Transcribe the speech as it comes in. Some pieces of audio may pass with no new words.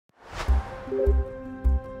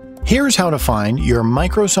Here's how to find your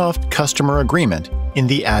Microsoft customer agreement in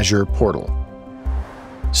the Azure Portal.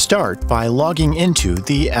 Start by logging into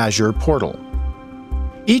the Azure Portal.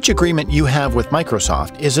 Each agreement you have with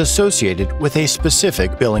Microsoft is associated with a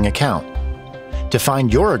specific billing account. To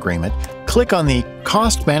find your agreement, click on the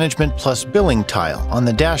Cost Management plus Billing tile on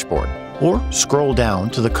the dashboard, or scroll down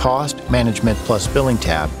to the Cost Management plus Billing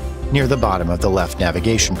tab near the bottom of the left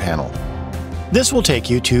navigation panel. This will take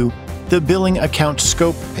you to the Billing Account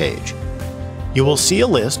Scope page. You will see a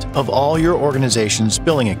list of all your organization's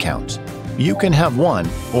billing accounts. You can have one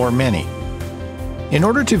or many. In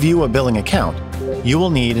order to view a billing account, you will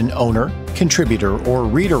need an owner, contributor, or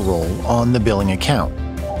reader role on the billing account.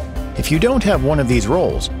 If you don't have one of these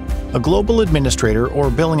roles, a global administrator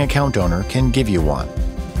or billing account owner can give you one.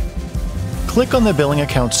 Click on the billing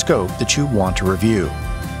account scope that you want to review.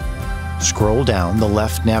 Scroll down the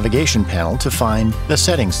left navigation panel to find the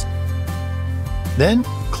Settings. Then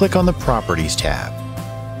click on the Properties tab.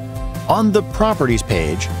 On the Properties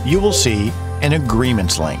page, you will see an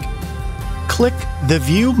Agreements link. Click the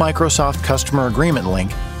View Microsoft Customer Agreement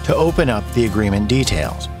link to open up the agreement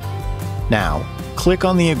details. Now, click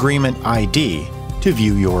on the Agreement ID to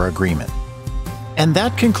view your agreement. And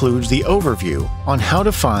that concludes the overview on how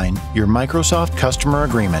to find your Microsoft customer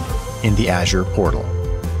agreement in the Azure Portal.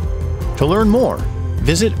 To learn more,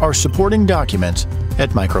 visit our supporting documents at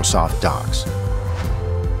Microsoft Docs.